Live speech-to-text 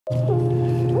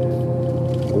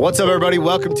What's up, everybody?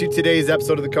 Welcome to today's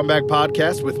episode of the Comeback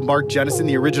Podcast with Mark Jennison,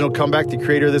 the original comeback, the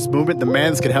creator of this movement, the man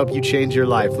that's going to help you change your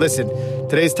life. Listen,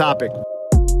 today's topic.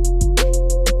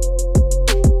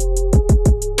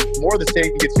 More of the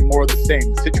same gets you more of the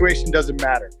same. The situation doesn't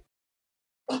matter.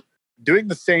 Doing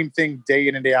the same thing day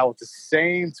in and day out with the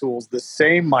same tools, the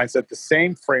same mindset, the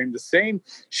same frame, the same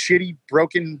shitty,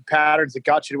 broken patterns that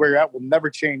got you to where you're at will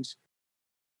never change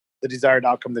the desired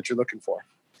outcome that you're looking for.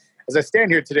 As I stand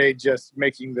here today, just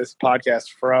making this podcast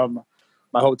from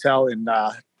my hotel in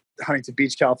Huntington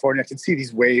Beach, California, I can see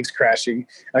these waves crashing.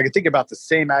 And I can think about the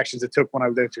same actions it took when I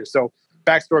lived here. So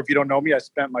backstory, if you don't know me, I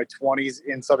spent my 20s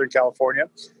in Southern California.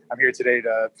 I'm here today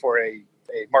for a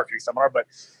marketing seminar. But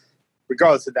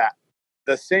regardless of that,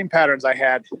 the same patterns I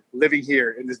had living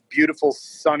here in this beautiful,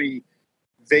 sunny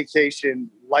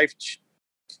vacation, life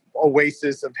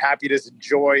oasis of happiness and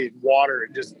joy and water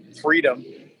and just freedom.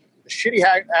 The shitty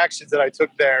actions that I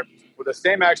took there were the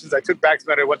same actions I took back to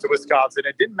when I went to Wisconsin.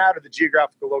 It didn't matter the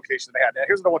geographical location they had. Now,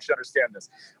 here's what I want you to understand this.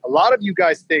 A lot of you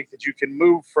guys think that you can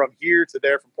move from here to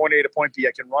there, from point A to point B.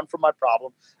 I can run from my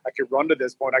problem. I can run to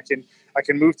this point. I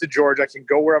can move to Georgia. I can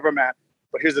go wherever I'm at.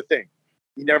 But here's the thing.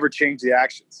 You never change the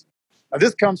actions. Now,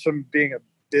 this comes from being a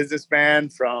businessman,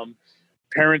 from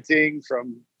parenting,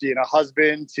 from being a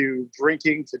husband, to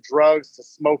drinking, to drugs, to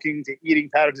smoking, to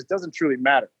eating patterns. It doesn't truly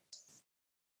matter.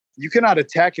 You cannot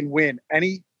attack and win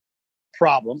any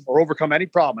problem or overcome any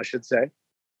problem, I should say,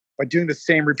 by doing the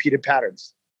same repeated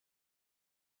patterns.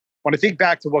 When I think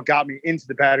back to what got me into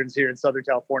the patterns here in Southern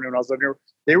California when I was living here,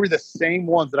 they were the same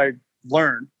ones that I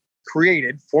learned,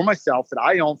 created for myself, that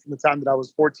I owned from the time that I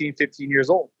was 14, 15 years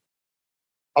old.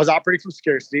 I was operating from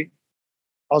scarcity.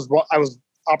 I was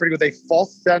operating with a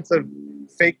false sense of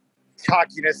fake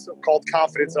cockiness called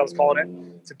confidence, I was calling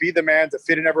it, to be the man, to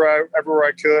fit in everywhere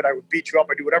I could. I would beat you up.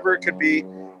 I'd do whatever it could be.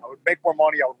 I would make more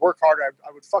money. I would work harder.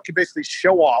 I would fucking basically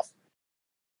show off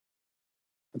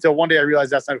until one day I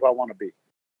realized that's not who I want to be.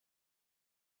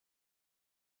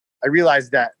 I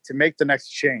realized that to make the next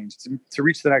change, to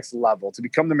reach the next level, to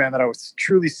become the man that I was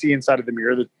truly see inside of the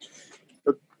mirror,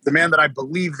 the man that I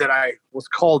believed that I was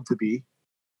called to be,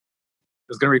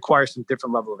 was going to require some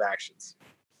different level of actions.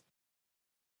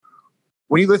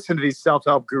 When you listen to these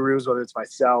self-help gurus, whether it's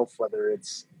myself, whether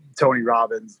it's Tony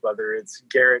Robbins, whether it's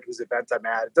Garrett, whose event I'm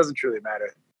at, it doesn't truly matter.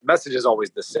 The message is always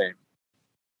the same.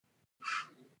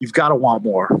 You've got to want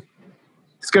more.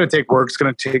 It's going to take work. It's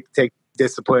going to take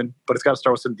discipline, but it's got to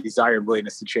start with some desire and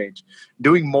willingness to change.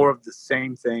 Doing more of the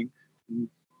same thing,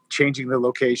 changing the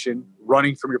location,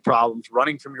 running from your problems,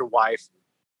 running from your wife,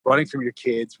 running from your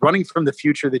kids, running from the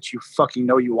future that you fucking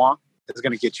know you want, is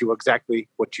going to get you exactly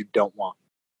what you don't want.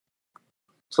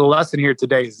 So the lesson here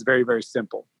today is very, very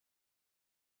simple.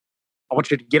 I want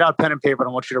you to get out pen and paper and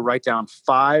I want you to write down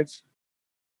 5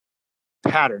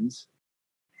 patterns,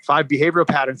 5 behavioral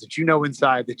patterns that you know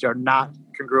inside that are not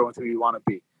congruent with who you want to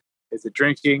be. Is it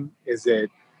drinking? Is it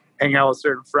hanging out with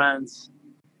certain friends?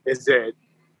 Is it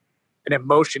an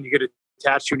emotion you get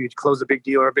attached to when you close a big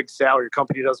deal or a big sale or your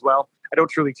company does well? I don't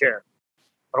truly care.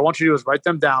 What I want you to do is write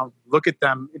them down, look at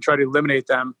them, and try to eliminate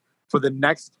them for the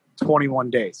next 21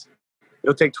 days.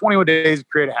 It'll take 21 days to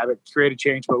create a habit, create a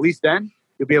change, but at least then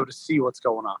you'll be able to see what's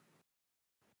going on.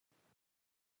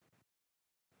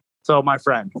 So, my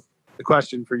friend, the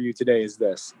question for you today is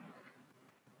this.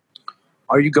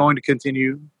 Are you going to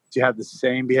continue to have the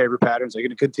same behavior patterns? Are you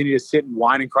going to continue to sit and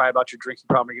whine and cry about your drinking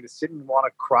problem? Are you going to sit and want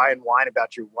to cry and whine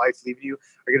about your wife leaving you?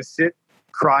 Are you going to sit,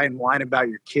 cry, and whine about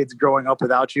your kids growing up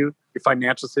without you, your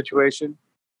financial situation?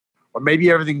 Or maybe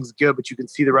everything's good, but you can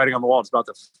see the writing on the wall. It's about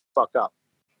to fuck up.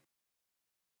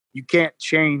 You can't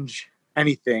change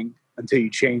anything until you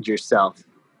change yourself.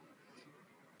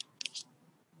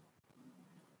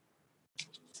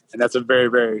 And that's a very,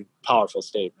 very powerful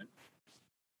statement.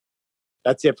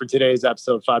 That's it for today's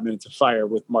episode, 5 Minutes of Fire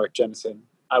with Mark Jennison.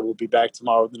 I will be back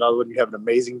tomorrow with another one. You have an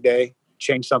amazing day.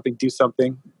 Change something, do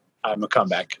something. I'm a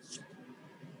comeback.